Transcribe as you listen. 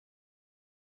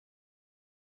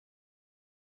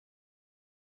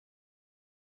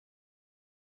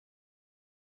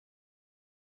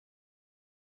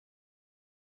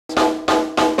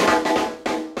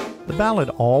ballad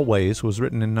Always was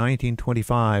written in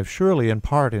 1925, surely in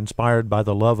part inspired by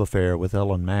the love affair with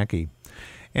Ellen Mackey.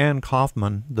 Anne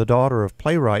Kaufman, the daughter of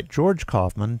playwright George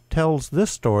Kaufman, tells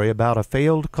this story about a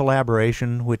failed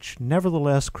collaboration which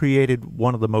nevertheless created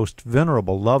one of the most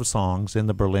venerable love songs in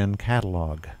the Berlin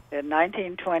catalog. In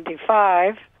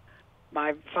 1925,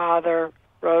 my father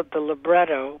wrote the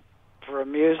libretto for a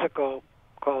musical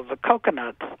called The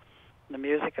Coconuts. The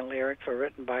music and lyrics were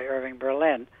written by Irving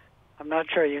Berlin. I'm not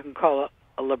sure you can call it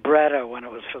a libretto when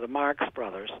it was for the Marx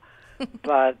Brothers,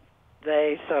 but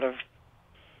they sort of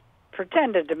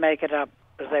pretended to make it up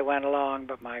as they went along,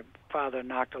 but my father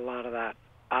knocked a lot of that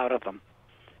out of them.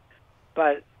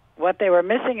 But what they were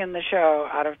missing in the show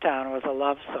out of town was a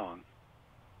love song.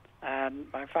 And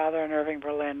my father and Irving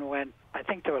Berlin went, I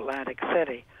think, to Atlantic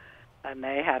City, and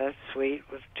they had a suite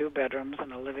with 2 bedrooms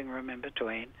and a living room in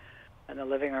between, and the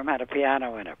living room had a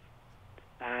piano in it.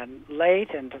 And late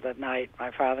into the night,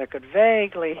 my father could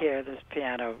vaguely hear this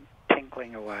piano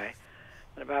tinkling away.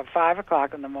 At about 5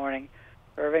 o'clock in the morning,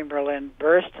 Irving Berlin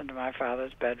burst into my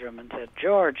father's bedroom and said,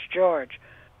 George,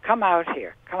 come out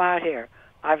here,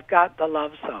 I've got the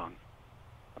love song.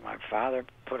 And my father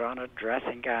put on a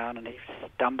dressing gown and he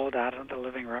stumbled out into the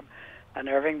living room, and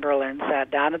Irving Berlin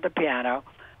sat down at the piano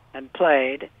and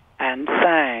played and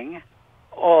sang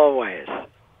Always.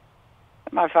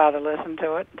 And my father listened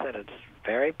to it and said, it's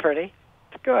very pretty,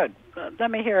 it's good, let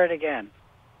me hear it again.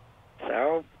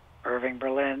 So Irving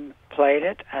Berlin played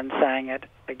it and sang it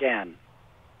again.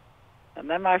 And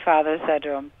then my father said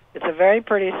to him, it's a very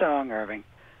pretty song, Irving,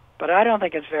 but I don't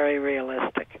think it's very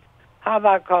realistic. How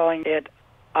about calling it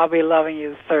I'll Be Loving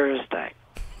You Thursday?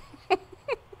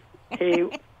 He,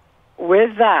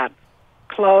 with that,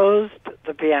 closed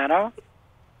the piano.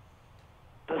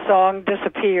 The song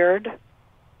disappeared,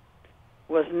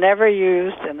 was never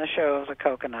used in the show of the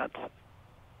Coconuts.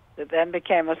 It then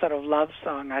became a sort of love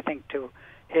song, I think, to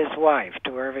his wife,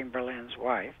 to Irving Berlin's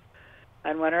wife.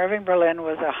 And when Irving Berlin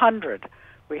was 100,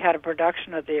 we had a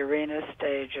production at the Arena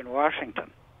Stage in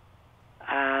Washington.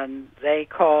 And they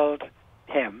called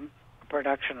him, a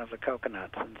production of the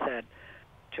Coconuts, and said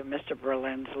to Mr.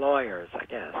 Berlin's lawyers, I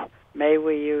guess, may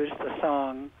we use the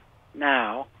song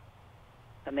now?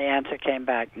 And the answer came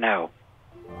back, no.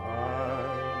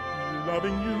 I'm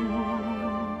loving you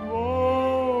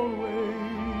always,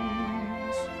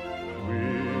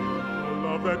 with a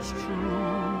love that's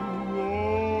true.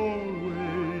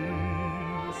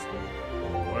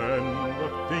 When the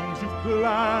things you've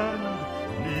planned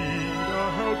need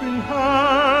a helping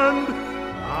hand,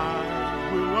 I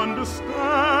will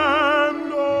understand.